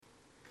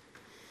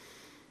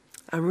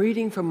I'm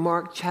reading from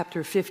Mark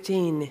chapter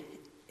 15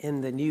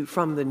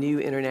 from the New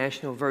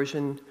International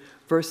Version,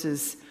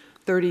 verses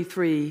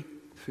 33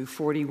 through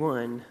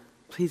 41.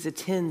 Please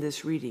attend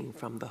this reading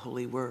from the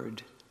Holy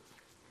Word.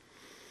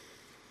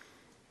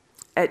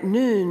 At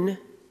noon,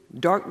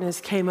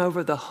 darkness came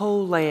over the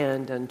whole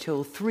land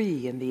until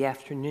 3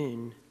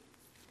 p.m.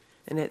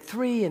 And at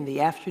 3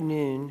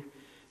 p.m,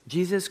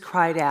 Jesus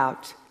cried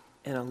out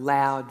in a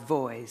loud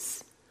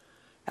voice,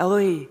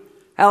 "Eli,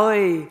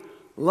 Eli,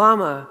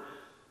 lama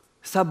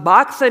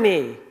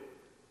sabachthani,"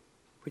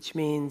 which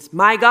means,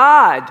 my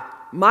God,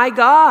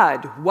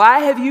 why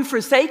have you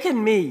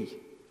forsaken me?"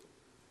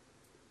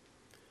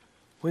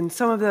 When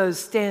some of those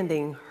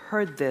standing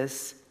heard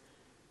this,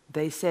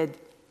 they said,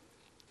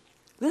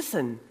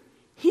 "Listen,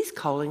 he's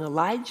calling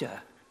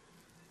Elijah."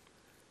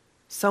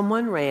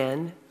 Someone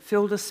ran,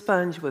 filled a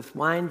sponge with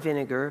wine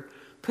vinegar,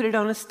 put it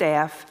on a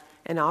staff,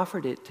 and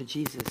offered it to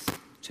Jesus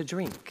to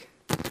drink.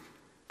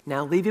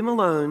 "Now leave him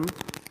alone.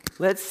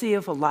 Let's see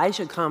if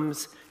Elijah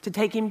comes to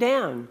take him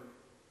down,"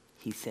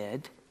 he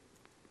said.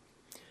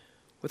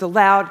 With a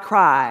loud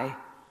cry,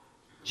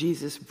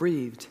 Jesus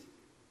breathed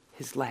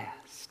his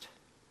last.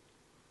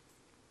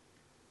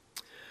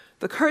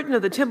 The curtain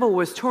of the temple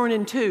was torn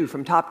in two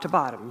from top to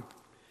bottom.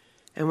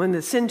 And when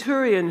the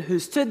centurion who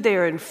stood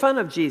there in front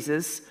of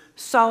Jesus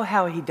saw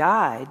how he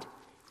died,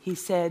 he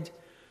said,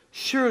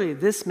 "Surely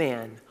this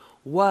man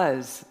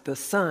was the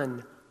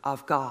Son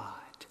of God."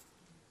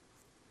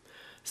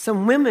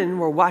 Some women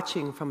were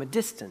watching from a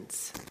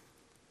distance.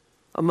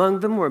 Among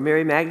them were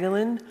Mary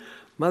Magdalene,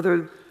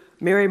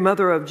 Mary,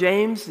 mother of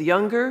James the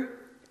younger,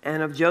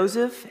 and of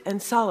Joseph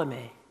and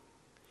Salome.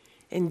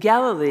 In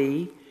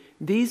Galilee,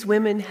 these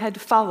women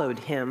had followed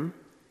him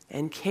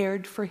and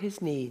cared for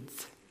his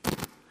needs.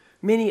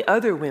 Many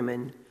other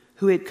women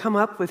who had come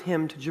up with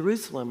him to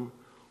Jerusalem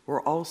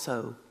were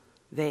also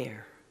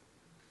there.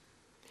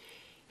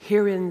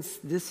 Here ends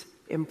this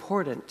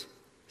important,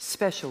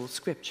 special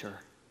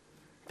scripture.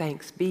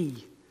 Thanks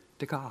be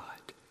to God.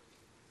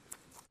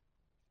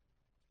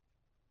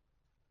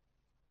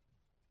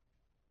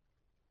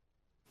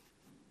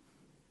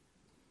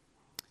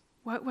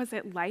 What was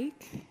it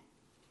like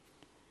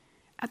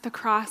at the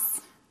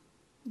cross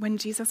when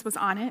Jesus was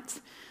on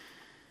it,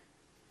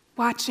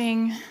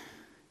 watching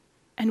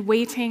and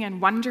waiting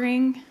and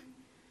wondering?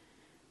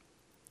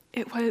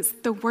 It was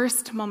the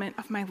worst moment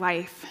of my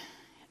life,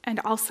 and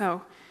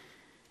also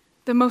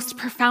the most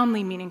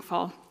profoundly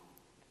meaningful.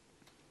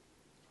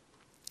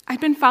 I'd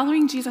been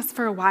following Jesus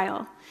for a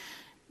while,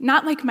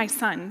 not like my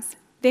sons.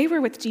 They were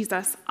with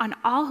Jesus on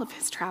all of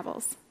his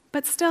travels,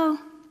 but still,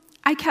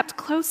 I kept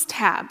close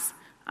tabs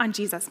on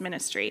Jesus'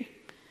 ministry.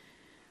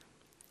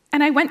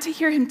 And I went to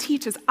hear him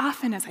teach as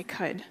often as I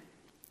could.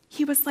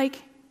 He was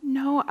like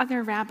no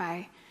other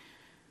rabbi,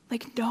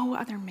 like no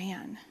other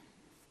man.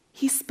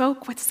 He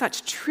spoke with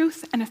such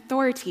truth and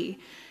authority,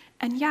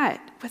 and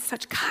yet with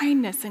such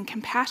kindness and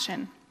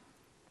compassion.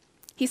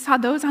 He saw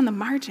those on the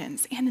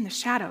margins and in the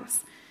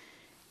shadows.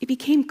 It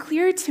became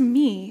clear to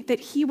me that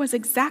he was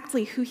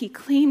exactly who he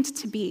claimed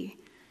to be,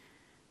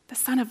 the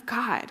Son of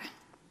God,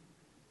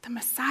 the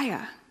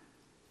Messiah.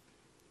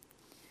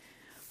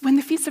 When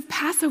the Feast of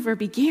Passover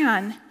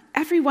began,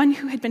 everyone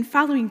who had been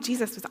following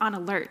Jesus was on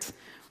alert.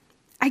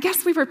 I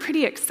guess we were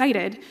pretty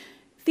excited,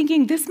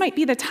 thinking this might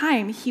be the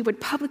time he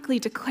would publicly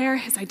declare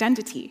his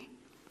identity.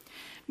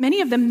 Many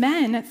of the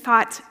men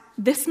thought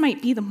this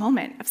might be the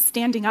moment of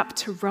standing up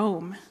to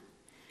Rome.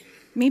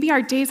 Maybe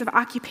our days of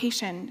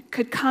occupation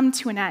could come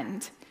to an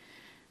end.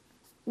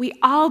 We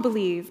all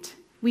believed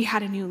we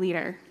had a new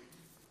leader.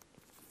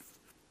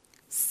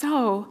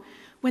 So,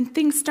 when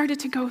things started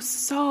to go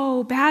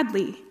so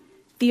badly,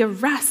 the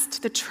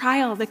arrest, the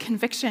trial, the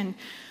conviction,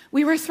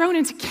 we were thrown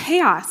into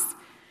chaos.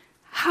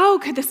 How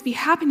could this be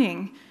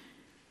happening?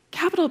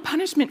 Capital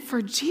punishment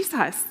for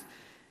Jesus.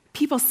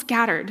 People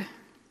scattered.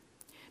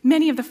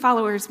 Many of the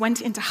followers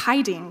went into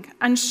hiding,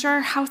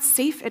 unsure how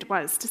safe it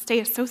was to stay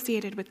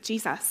associated with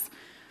Jesus.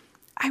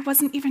 I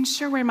wasn't even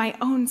sure where my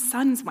own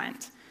sons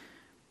went.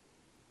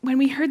 When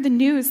we heard the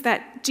news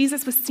that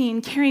Jesus was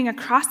seen carrying a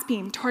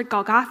crossbeam toward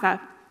Golgotha,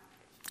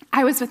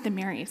 I was with the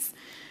Marys.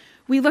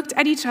 We looked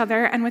at each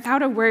other, and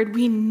without a word,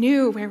 we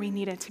knew where we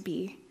needed to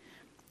be.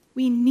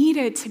 We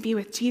needed to be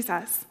with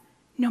Jesus,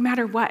 no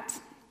matter what.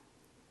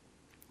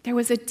 There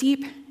was a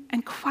deep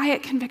and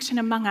quiet conviction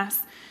among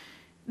us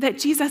that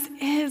Jesus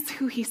is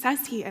who he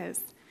says he is,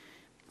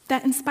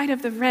 that in spite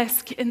of the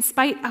risk, in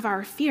spite of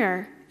our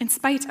fear, in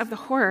spite of the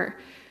horror,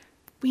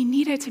 we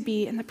needed to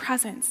be in the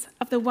presence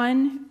of the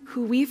one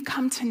who we've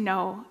come to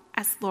know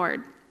as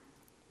Lord.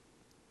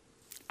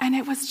 And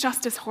it was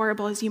just as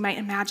horrible as you might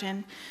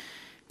imagine,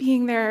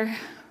 being there,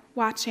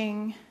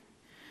 watching,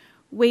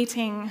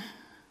 waiting,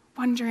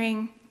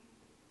 wondering.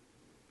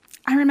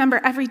 I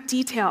remember every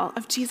detail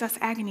of Jesus'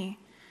 agony.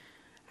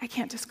 I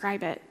can't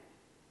describe it.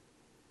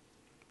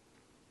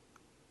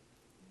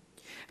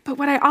 But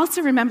what I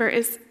also remember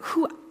is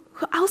who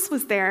else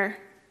was there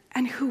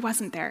and who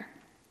wasn't there.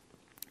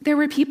 There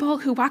were people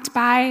who walked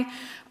by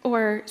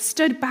or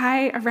stood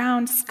by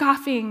around,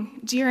 scoffing,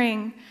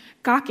 jeering,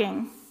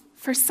 gawking.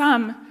 For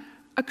some,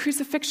 a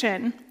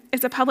crucifixion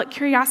is a public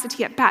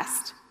curiosity at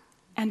best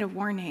and a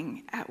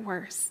warning at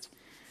worst.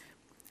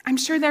 I'm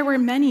sure there were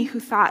many who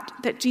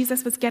thought that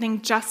Jesus was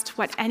getting just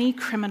what any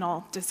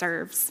criminal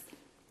deserves.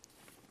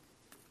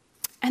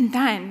 And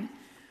then,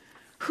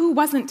 who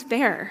wasn't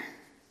there?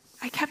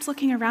 I kept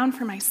looking around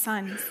for my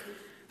sons,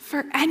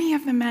 for any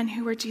of the men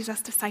who were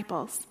Jesus'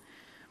 disciples.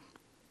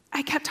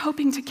 I kept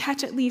hoping to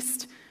catch at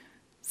least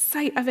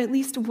sight of at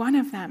least one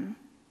of them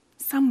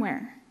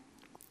somewhere.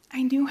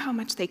 I knew how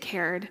much they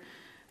cared.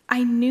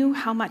 I knew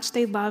how much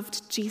they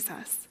loved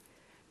Jesus.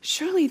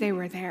 Surely they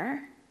were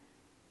there.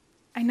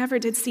 I never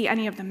did see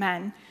any of the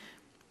men.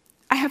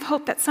 I have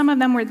hoped that some of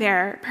them were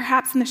there,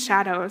 perhaps in the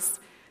shadows,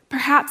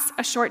 perhaps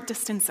a short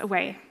distance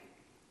away.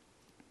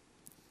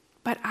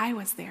 But I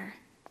was there.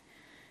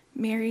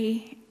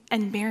 Mary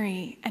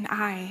and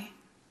I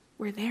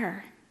were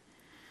there.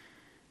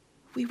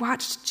 We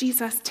watched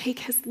Jesus take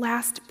his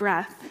last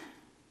breath,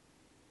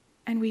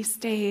 and we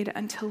stayed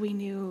until we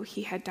knew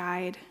he had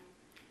died.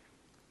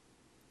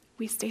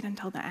 We stayed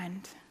until the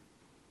end.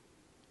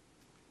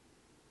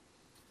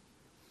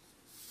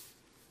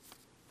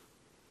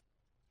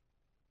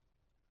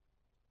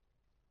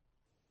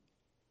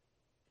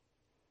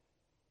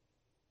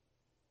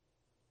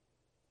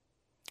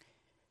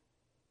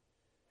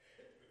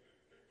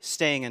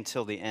 Staying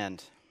until the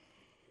end.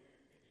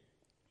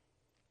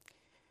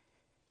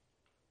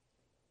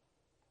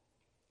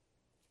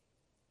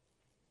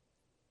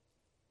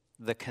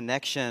 The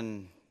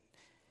connection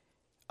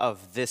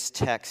of this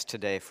text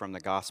today from the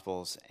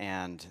Gospels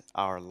and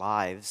our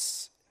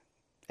lives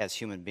as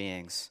human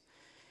beings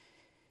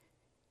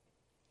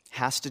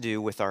has to do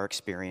with our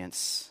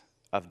experience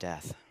of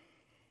death.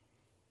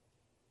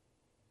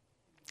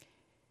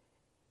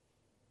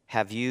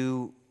 Have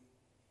you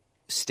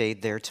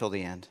stayed there till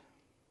the end?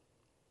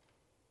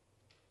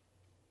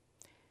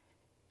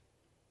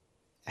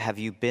 Have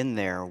you been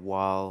there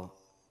while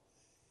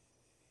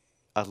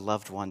a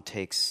loved one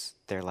takes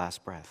their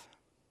last breath?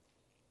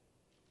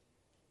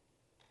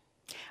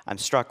 I'm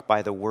struck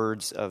by the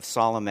words of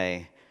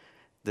Salome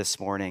this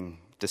morning,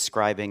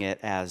 describing it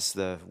as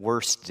the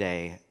worst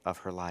day of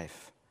her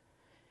life.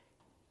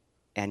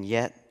 And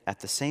yet,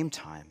 at the same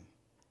time,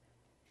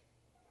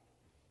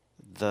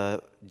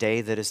 the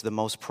day that is the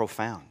most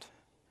profound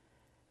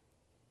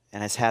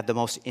and has had the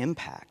most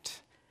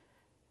impact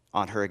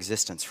on her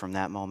existence from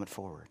that moment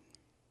forward.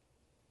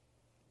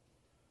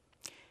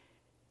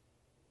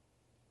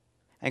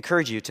 I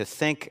encourage you to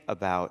think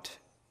about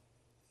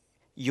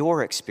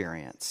your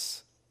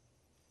experience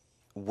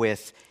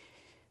with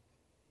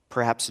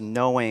perhaps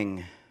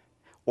knowing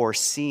or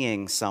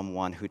seeing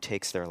someone who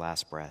takes their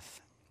last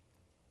breath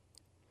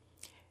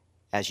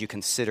as you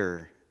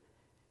consider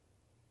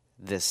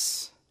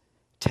this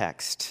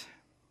text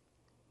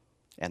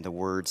and the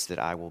words that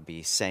I will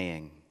be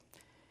saying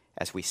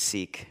as we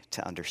seek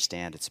to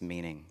understand its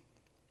meaning.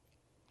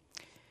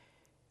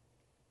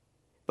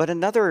 But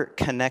another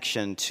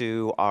connection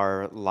to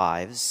our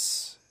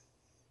lives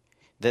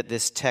that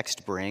this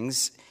text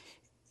brings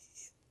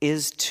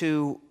is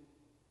to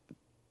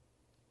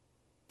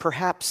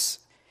perhaps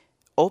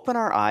open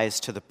our eyes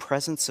to the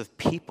presence of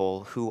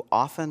people who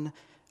often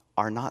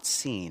are not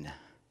seen,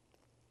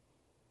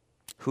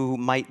 who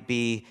might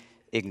be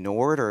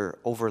ignored or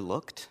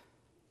overlooked.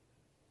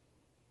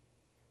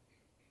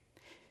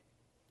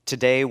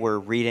 Today we're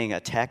reading a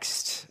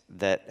text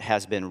that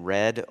has been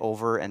read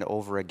over and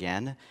over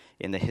again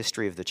in the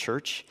history of the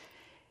church.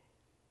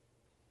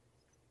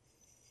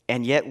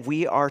 And yet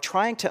we are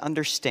trying to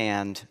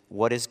understand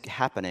what is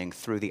happening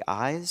through the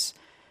eyes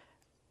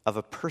of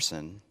a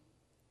person,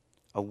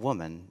 a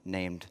woman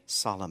named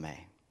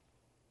Salome.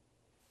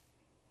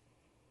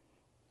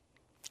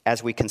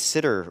 As we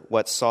consider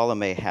what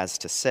Salome has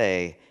to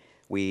say,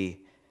 we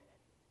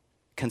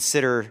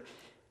consider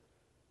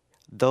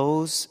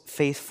those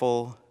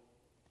faithful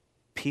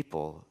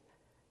people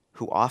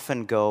who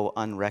often go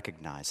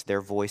unrecognized,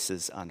 their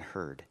voices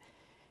unheard.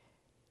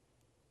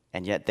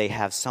 And yet they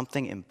have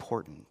something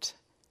important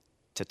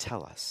to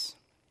tell us.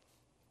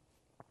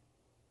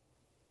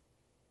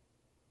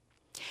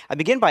 I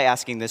begin by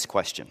asking this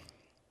question.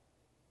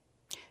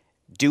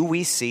 Do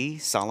we see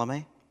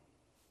Salome?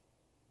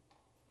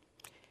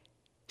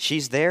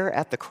 She's there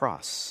at the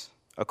cross,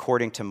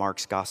 according to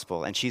Mark's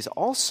gospel, and she's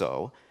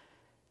also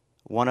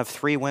one of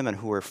 3 women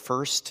who were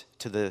first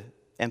to the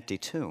empty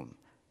tomb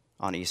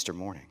on Easter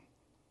morning.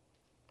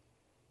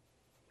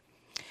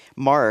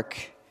 Mark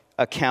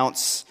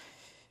accounts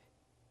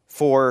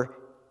for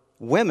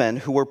women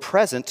who were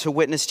present to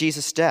witness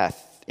Jesus'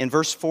 death. In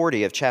verse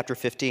 40 of chapter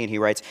 15, he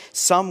writes,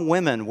 "Some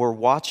women were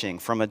watching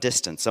from a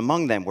distance.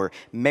 Among them were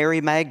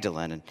Mary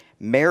Magdalene and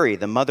Mary,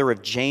 the mother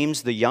of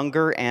James the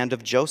younger and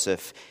of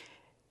Joseph,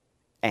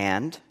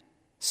 and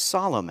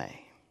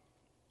Salome."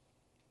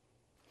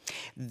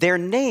 Their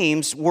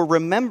names were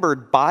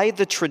remembered by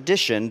the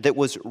tradition that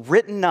was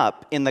written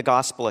up in the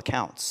gospel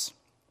accounts.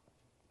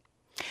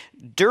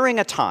 During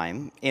a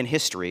time in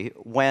history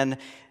when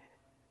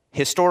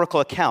historical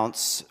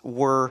accounts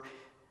were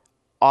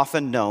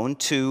often known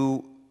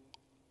to,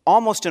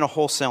 almost in a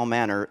wholesale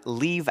manner,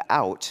 leave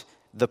out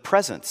the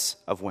presence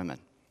of women.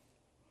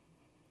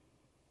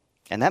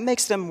 And that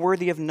makes them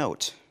worthy of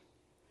note.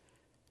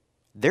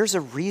 There's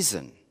a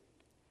reason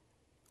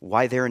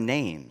why their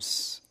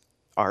names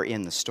are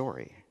in the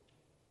story.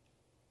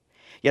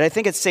 Yet I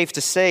think it's safe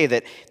to say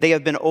that they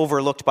have been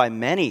overlooked by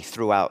many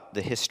throughout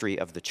the history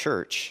of the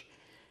church,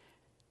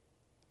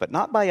 but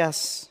not by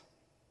us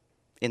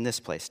in this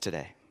place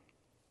today.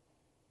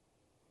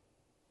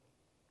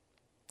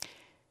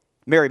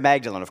 Mary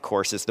Magdalene, of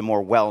course, is the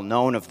more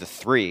well-known of the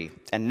three,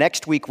 and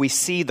next week we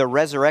see the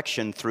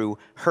resurrection through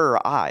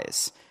her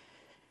eyes.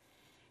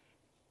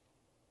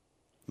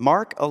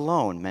 Mark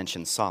alone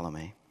mentions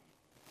Salome.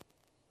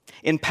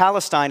 In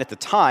Palestine at the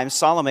time,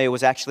 Salome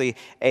was actually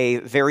a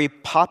very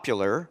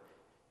popular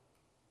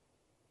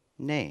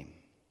name.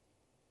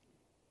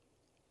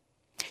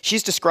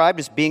 She's described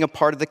as being a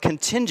part of the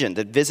contingent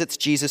that visits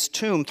Jesus'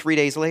 tomb 3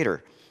 days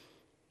later.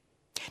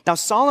 Now,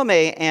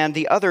 Salome and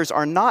the others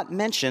are not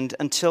mentioned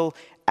until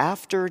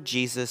after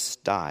Jesus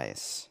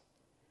dies.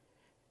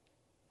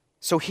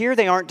 So here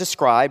they aren't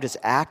described as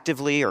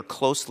actively or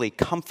closely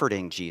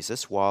comforting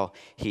Jesus while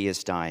he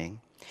is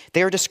dying.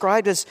 They are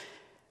described as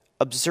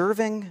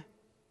observing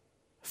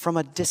from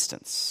a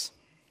distance.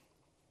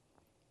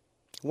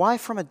 Why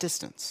from a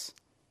distance?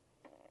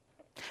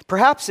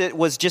 Perhaps it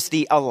was just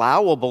the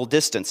allowable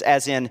distance,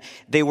 as in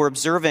they were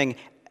observing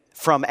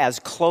from as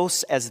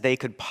close as they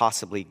could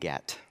possibly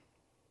get.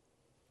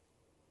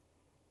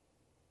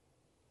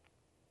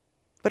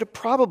 But it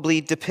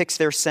probably depicts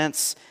their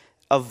sense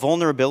of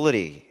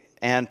vulnerability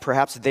and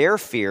perhaps their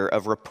fear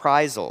of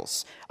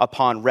reprisals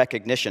upon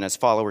recognition as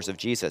followers of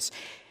Jesus.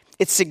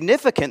 It's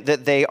significant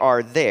that they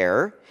are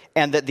there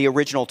and that the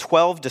original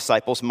 12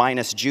 disciples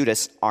minus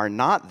Judas are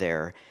not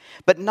there,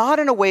 but not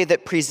in a way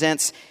that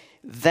presents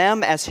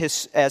them as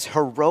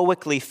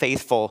heroically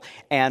faithful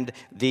and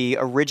the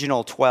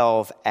original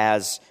 12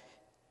 as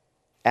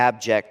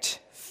abject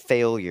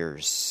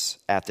failures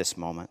at this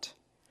moment.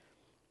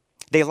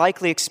 They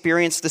likely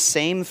experienced the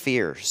same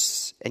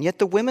fears, and yet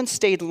the women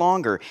stayed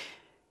longer,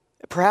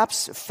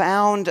 perhaps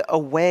found a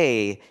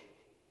way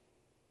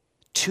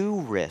to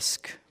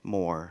risk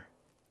more,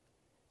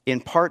 in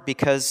part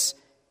because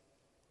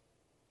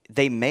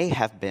they may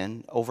have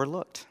been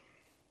overlooked.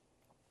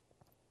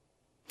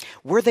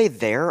 Were they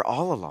there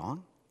all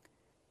along?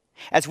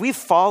 As we've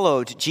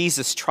followed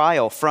Jesus'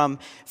 trial from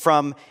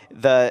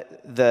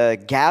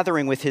the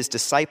gathering with his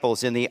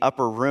disciples in the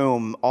upper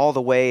room all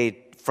the way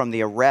from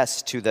the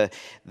arrest to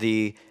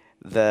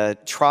the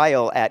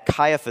trial at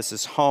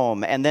Caiaphas'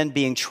 home and then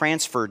being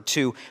transferred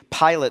to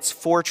Pilate's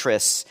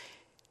fortress,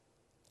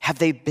 have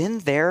they been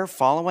there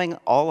following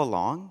all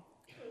along,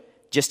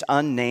 just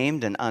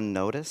unnamed and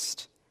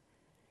unnoticed?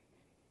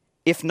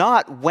 If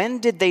not, when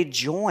did they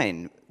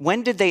join?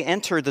 When did they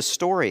enter the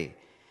story?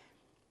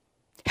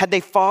 Had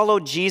they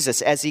followed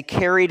Jesus as he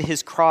carried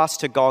his cross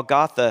to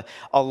Golgotha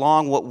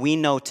along what we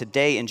know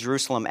today in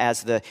Jerusalem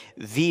as the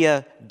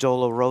Via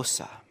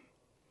Dolorosa?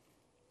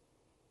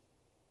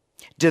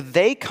 Do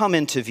they come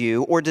into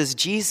view, or does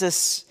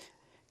Jesus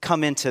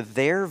come into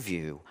their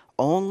view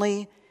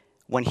only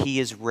when he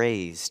is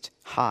raised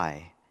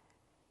high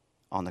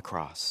on the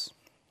cross?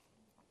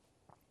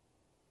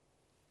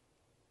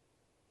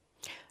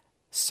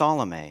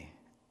 Salome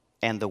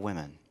and the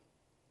women.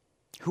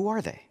 Who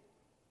are they?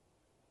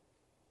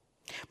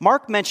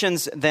 Mark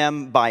mentions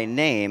them by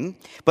name,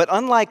 but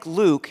unlike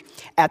Luke,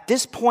 at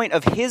this point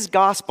of his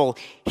gospel,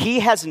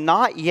 he has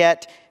not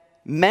yet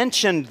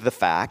mentioned the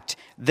fact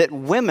that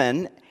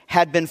women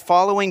had been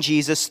following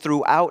Jesus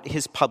throughout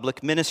his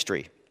public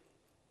ministry.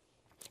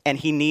 And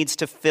he needs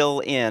to fill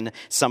in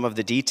some of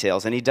the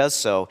details, and he does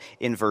so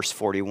in verse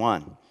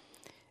 41.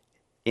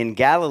 In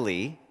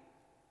Galilee,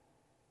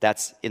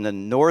 that's in the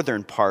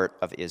northern part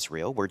of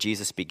Israel, where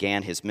Jesus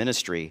began his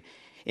ministry.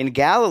 In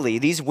Galilee,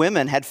 these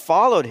women had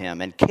followed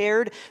him and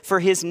cared for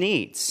his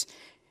needs.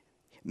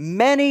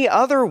 Many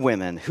other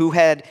women who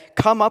had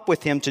come up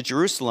with him to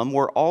Jerusalem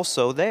were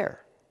also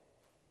there.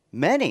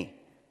 Many.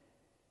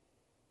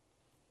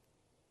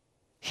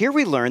 Here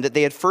we learn that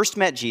they had first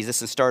met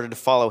Jesus and started to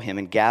follow him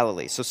in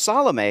Galilee. So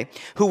Salome,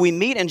 who we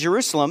meet in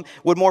Jerusalem,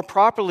 would more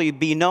properly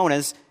be known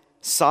as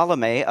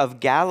Salome of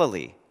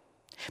Galilee.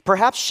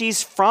 Perhaps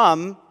she's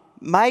from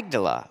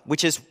Magdala,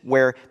 which is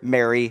where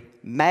Mary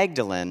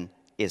Magdalene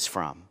is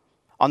from,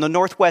 on the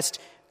northwest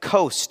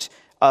coast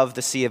of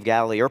the Sea of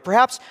Galilee, or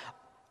perhaps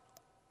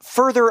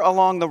further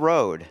along the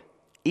road,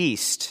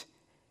 east.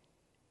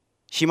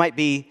 She might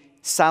be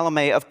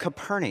Salome of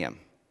Capernaum,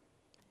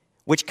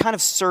 which kind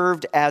of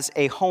served as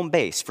a home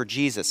base for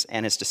Jesus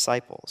and his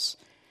disciples.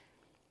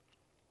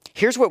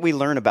 Here's what we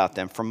learn about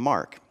them from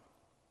Mark.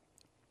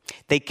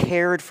 They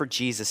cared for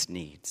Jesus'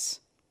 needs.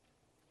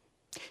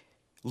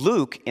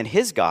 Luke, in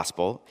his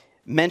gospel,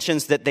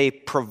 mentions that they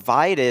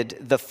provided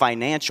the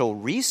financial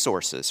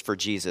resources for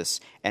Jesus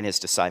and his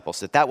disciples,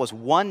 that was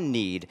one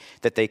need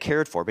that they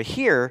cared for. But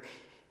here,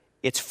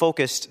 it's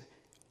focused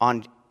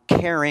on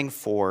caring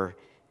for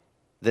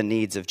the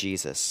needs of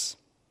Jesus.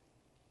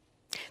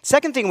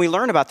 Second thing we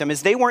learn about them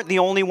is they weren't the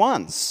only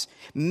ones.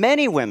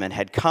 Many women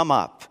had come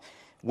up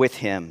with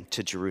him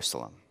to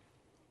Jerusalem.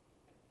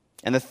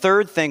 And the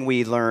third thing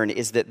we learn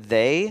is that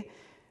they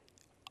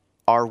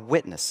are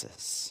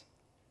witnesses.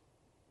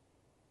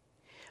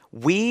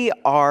 We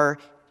are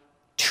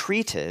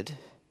treated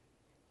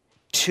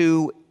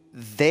to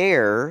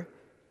their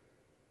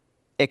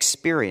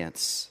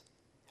experience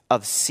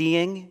of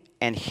seeing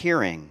and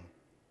hearing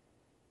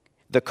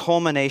the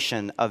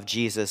culmination of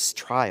Jesus'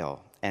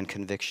 trial and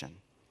conviction.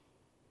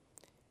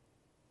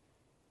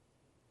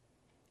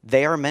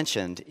 They are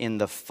mentioned in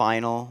the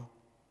final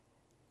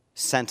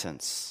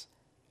sentence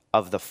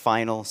of the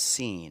final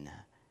scene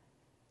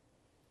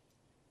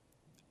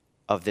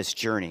of this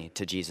journey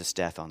to Jesus'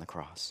 death on the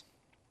cross.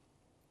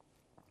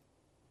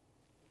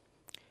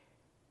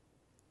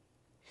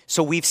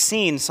 So we've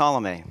seen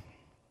Salome.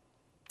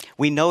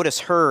 We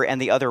notice her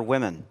and the other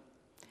women.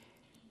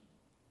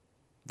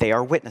 They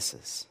are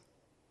witnesses.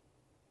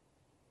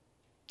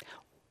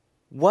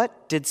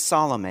 What did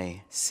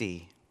Salome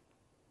see?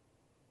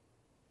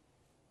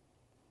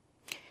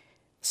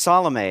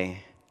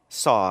 Salome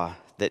saw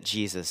that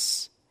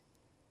Jesus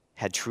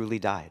had truly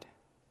died.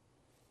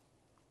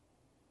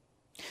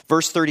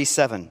 Verse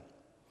 37,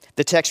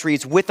 the text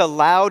reads, "With a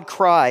loud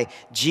cry,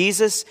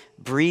 Jesus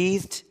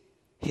breathed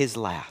his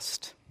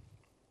last."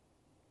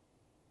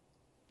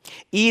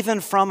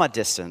 Even from a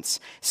distance,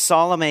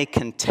 Salome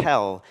can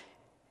tell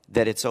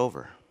that it's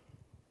over.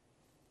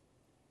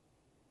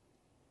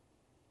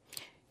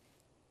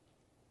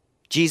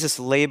 Jesus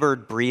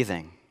labored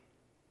breathing.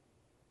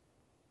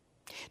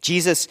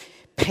 Jesus'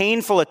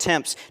 painful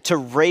attempts to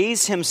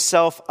raise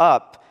himself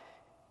up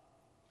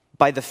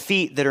by the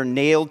feet that are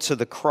nailed to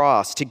the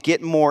cross to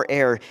get more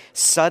air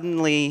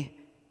suddenly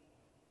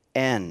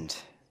end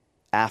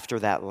after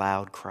that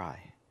loud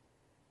cry.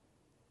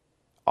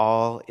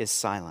 All is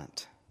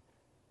silent.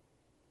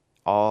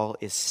 All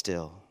is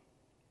still.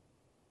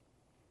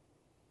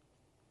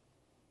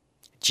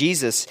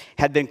 Jesus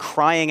had been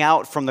crying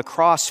out from the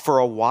cross for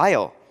a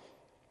while.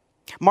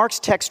 Mark's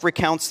text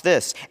recounts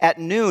this. At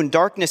noon,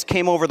 darkness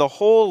came over the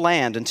whole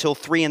land until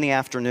 3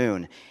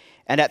 p.m.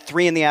 And at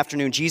 3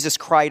 p.m, Jesus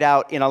cried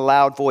out in a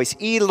loud voice,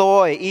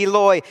 "Eloi,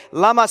 Eloi,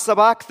 lama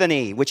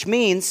sabachthani," which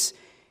means,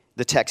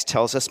 the text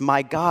tells us,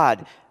 my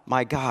God,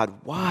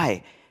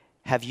 why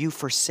have you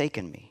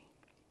forsaken me?"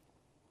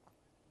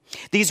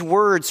 These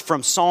words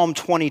from Psalm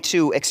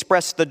 22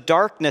 express the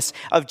darkness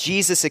of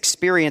Jesus'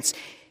 experience,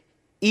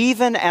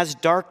 even as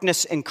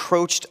darkness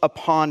encroached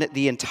upon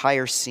the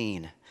entire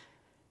scene.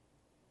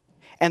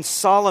 And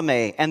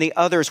Salome and the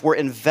others were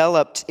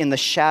enveloped in the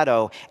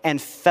shadow and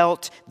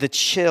felt the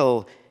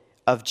chill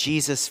of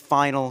Jesus'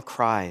 final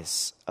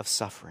cries of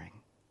suffering.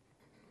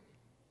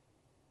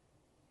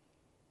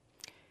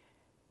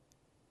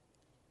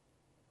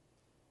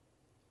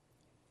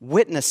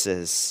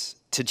 Witnesses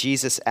to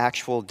Jesus'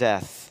 actual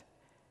death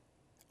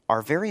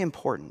are very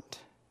important.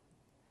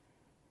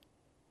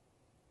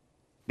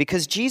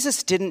 Because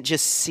Jesus didn't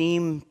just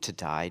seem to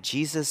die,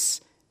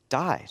 Jesus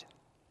died.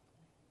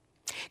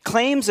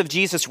 Claims of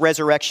Jesus'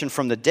 resurrection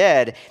from the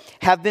dead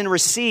have been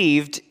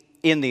received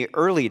in the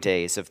early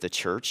days of the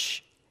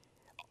church,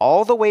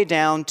 all the way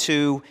down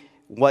to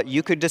what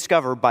you could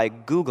discover by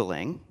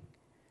Googling,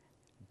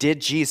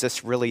 "Did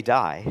Jesus really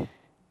die?"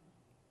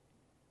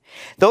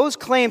 Those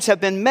claims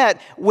have been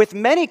met with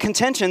many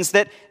contentions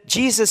that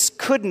Jesus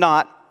could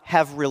not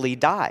have really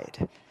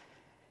died.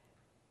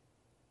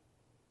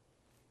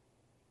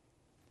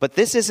 But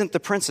this isn't the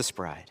Princess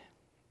Bride.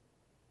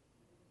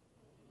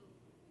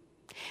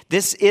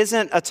 This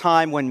isn't a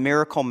time when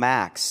Miracle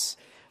Max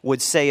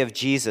would say of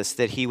Jesus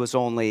that he was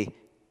only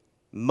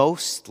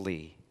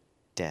mostly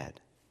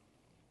dead.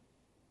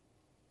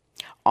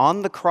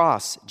 On the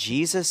cross,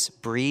 Jesus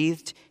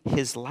breathed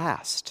his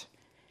last.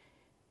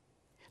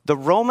 The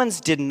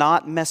Romans did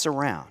not mess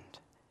around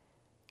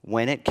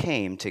when it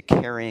came to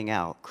carrying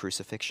out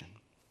crucifixion.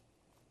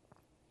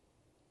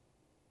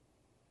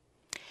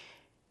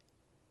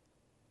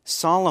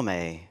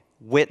 Salome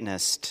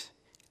witnessed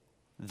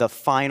the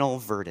final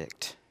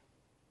verdict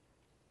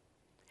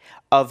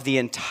of the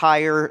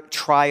entire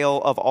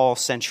trial of all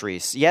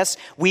centuries. Yes,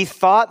 we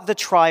thought the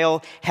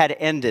trial had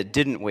ended,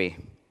 didn't we?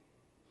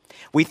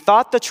 We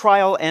thought the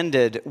trial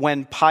ended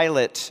when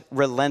Pilate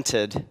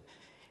relented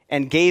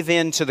and gave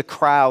in to the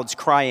crowds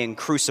crying,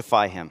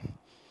 "Crucify him."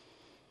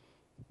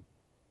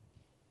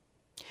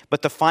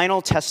 But the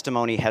final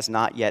testimony has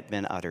not yet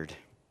been uttered.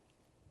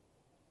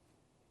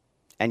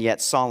 And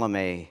yet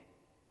Salome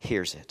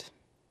hears it.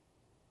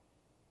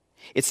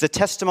 It's the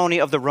testimony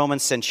of the Roman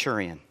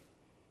centurion.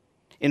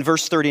 In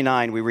verse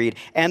 39, we read,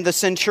 "And the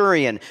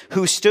centurion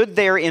who stood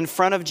there in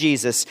front of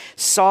Jesus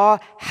saw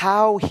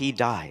how he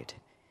died.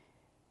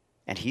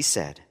 And he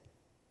said,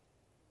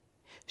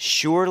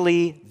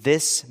 'Surely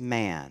this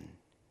man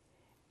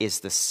is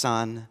the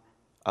Son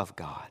of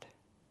God.'"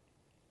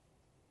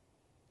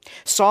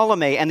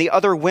 Salome and the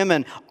other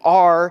women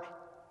are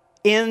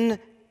in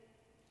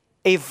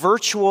a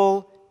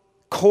virtual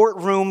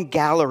courtroom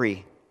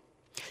gallery,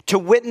 to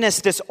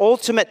witness this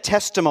ultimate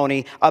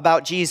testimony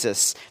about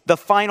Jesus, the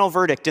final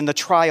verdict in the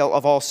trial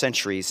of all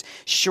centuries.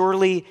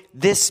 Surely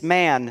this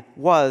man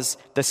was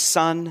the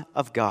Son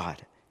of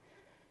God.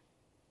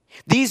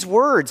 These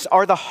words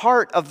are the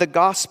heart of the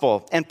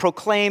gospel and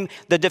proclaim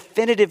the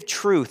definitive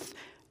truth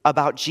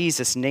about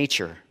Jesus'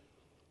 nature.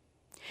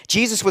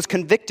 Jesus was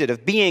convicted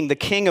of being the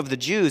King of the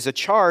Jews, a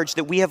charge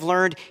that we have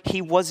learned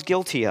he was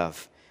guilty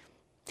of.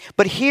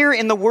 But here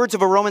in the words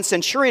of a Roman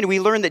centurion, we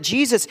learn that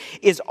Jesus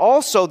is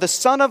also the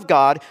Son of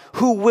God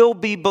who will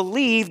be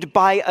believed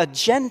by a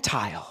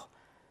Gentile.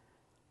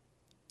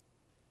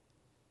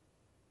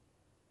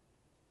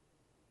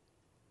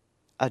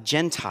 A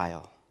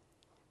Gentile.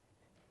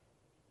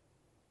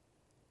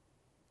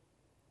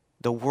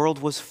 The world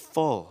was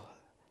full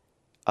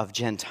of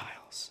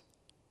Gentiles.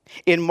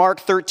 In Mark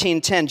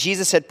 13:10,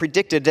 Jesus had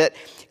predicted that,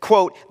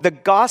 quote, the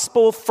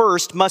gospel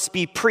first must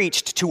be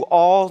preached to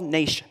all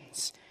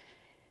nations.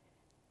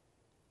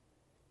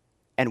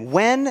 And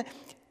when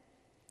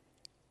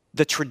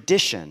the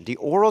tradition, the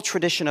oral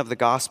tradition of the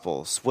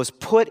Gospels was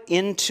put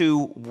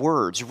into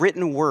words,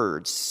 written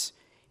words,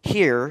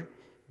 here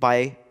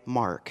by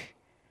Mark,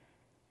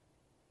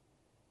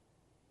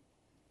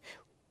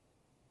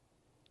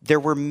 there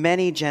were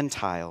many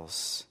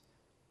Gentiles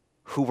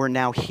who were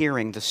now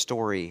hearing the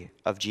story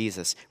of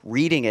Jesus,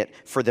 reading it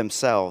for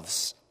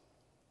themselves.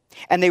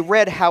 And they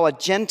read how a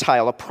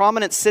Gentile, a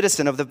prominent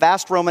citizen of the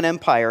vast Roman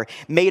Empire,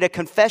 made a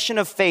confession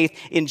of faith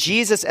in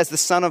Jesus as the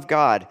Son of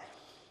God.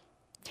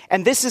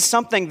 And this is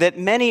something that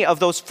many of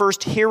those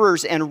first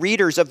hearers and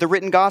readers of the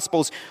written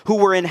Gospels who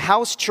were in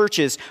house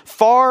churches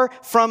far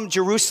from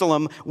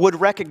Jerusalem would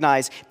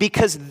recognize,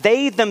 because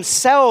they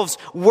themselves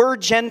were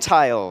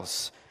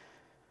Gentiles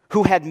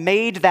who had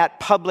made that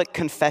public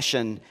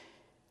confession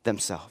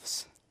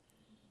themselves.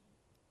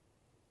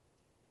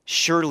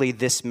 Surely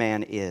this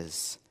man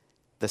is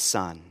the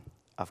Son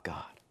of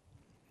God.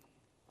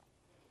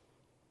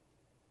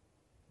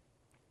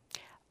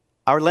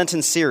 Our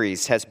Lenten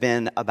series has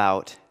been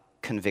about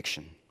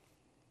conviction.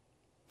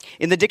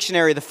 In the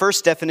dictionary, the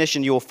first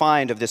definition you will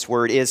find of this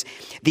word is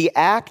the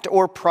act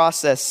or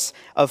process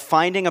of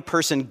finding a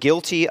person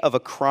guilty of a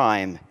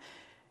crime,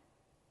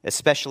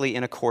 especially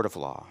in a court of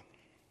law.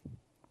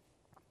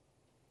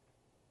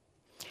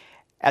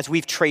 As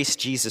we've traced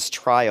Jesus'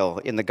 trial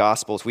in the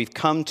Gospels, we've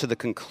come to the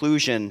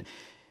conclusion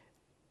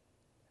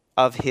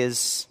of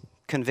his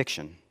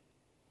conviction,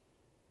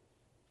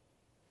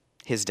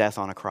 his death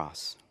on a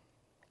cross.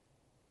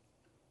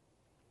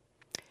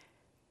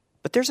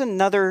 But there's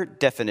another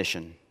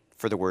definition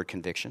for the word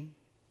conviction,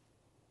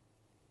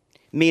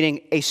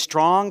 meaning a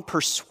strong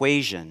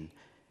persuasion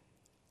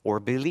or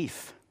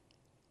belief.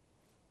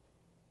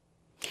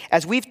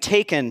 As we've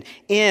taken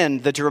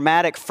in the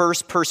dramatic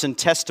first-person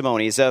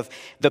testimonies of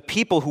the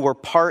people who were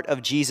part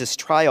of Jesus'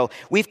 trial,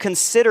 we've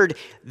considered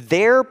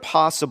their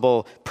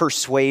possible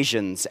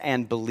persuasions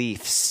and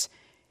beliefs,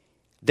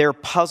 their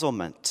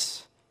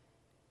puzzlement,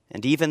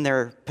 and even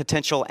their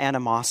potential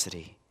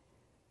animosity.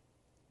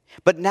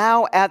 But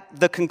now at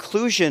the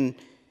conclusion,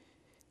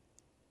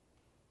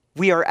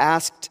 we are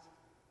asked,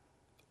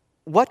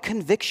 what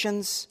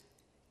convictions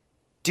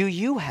do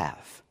you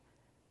have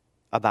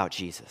about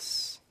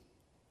Jesus?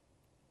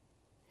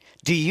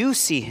 Do you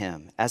see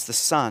him as the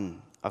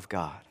Son of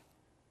God?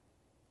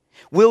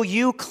 Will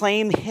you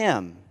claim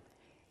him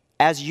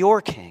as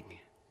your king?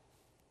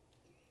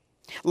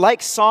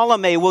 Like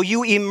Salome, will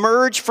you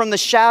emerge from the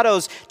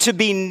shadows to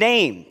be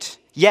named?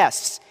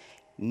 Yes,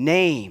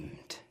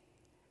 named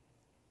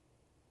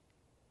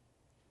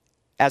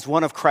as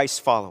one of Christ's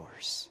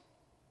followers.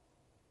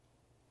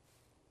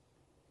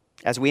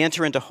 As we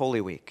enter into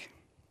Holy Week,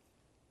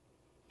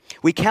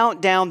 we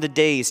count down the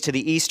days to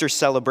the Easter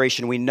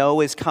celebration we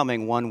know is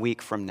coming 1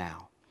 week from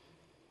now.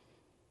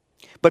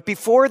 But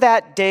before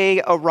that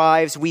day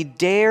arrives, we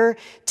dare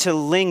to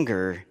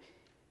linger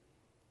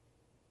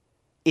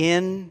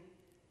in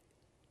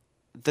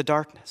the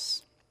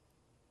darkness,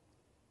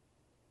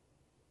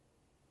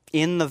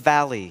 in the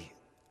valley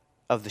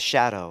of the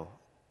shadow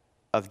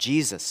of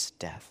Jesus'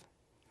 death.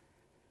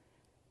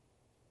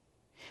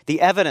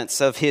 The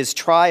evidence of his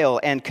trial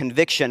and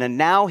conviction, and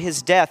now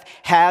his death,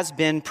 has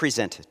been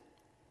presented.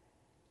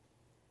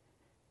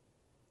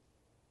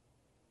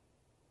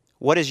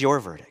 What is your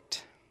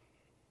verdict?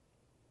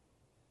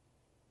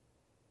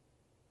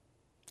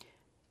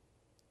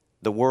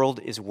 The world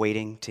is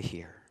waiting to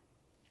hear.